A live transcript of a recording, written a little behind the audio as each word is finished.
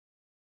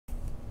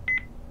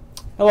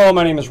Hello,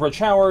 my name is Rich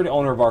Howard,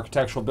 owner of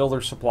Architectural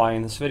Builders Supply,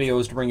 and this video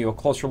is to bring you a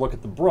closer look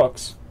at the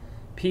Brooks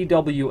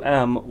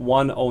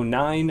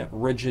PWM109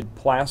 rigid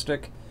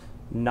plastic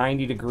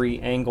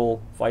 90-degree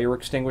angle fire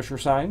extinguisher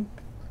sign.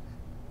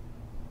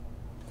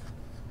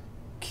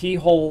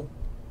 Keyhole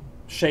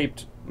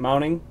shaped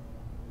mounting.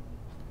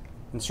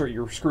 Insert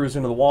your screws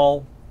into the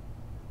wall,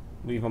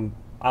 leave them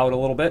out a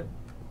little bit,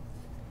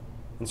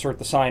 insert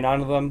the sign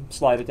onto them,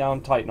 slide it down,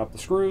 tighten up the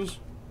screws.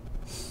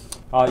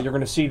 You're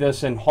going to see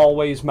this in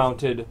hallways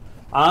mounted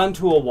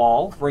onto a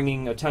wall,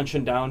 bringing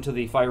attention down to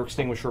the fire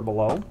extinguisher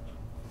below.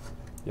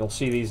 You'll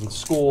see these in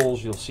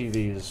schools, you'll see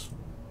these,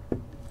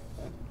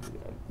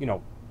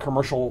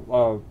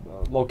 commercial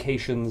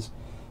locations,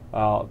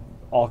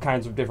 all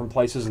kinds of different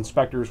places.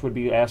 Inspectors would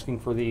be asking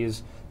for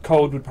these.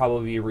 Code would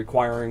probably be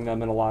requiring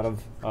them in a lot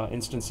of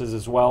instances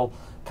as well.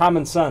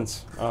 Common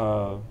sense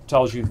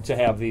tells you to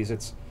have these.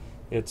 It's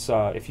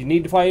if you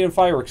need to find a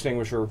fire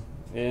extinguisher,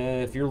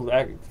 if you're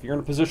in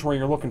a position where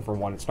you're looking for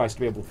one, it's nice to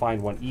be able to find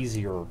one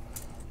easier.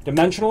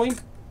 Dimensionally,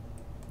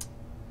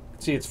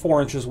 see it's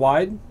 4 inches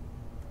wide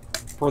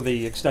for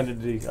the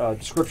extended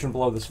description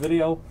below this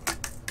video.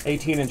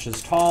 18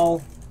 inches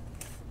tall.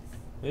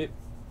 Yeah,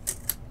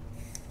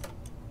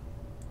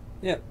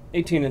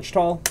 18-inch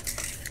tall.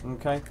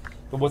 Okay.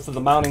 The width of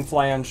the mounting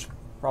flange,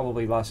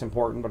 probably less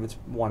important, but it's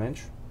 1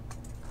 inch.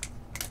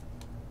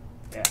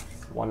 Yeah,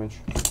 1 inch.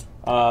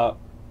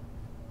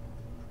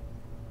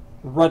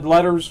 Red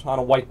letters on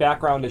a white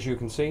background, as you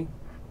can see.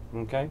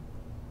 Okay.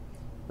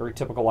 Very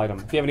typical item.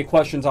 If you have any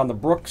questions on the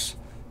Brooks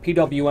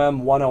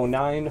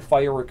PWM109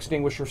 fire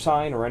extinguisher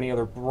sign or any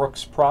other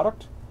Brooks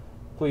product,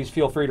 please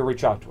feel free to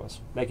reach out to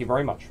us. Thank you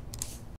very much.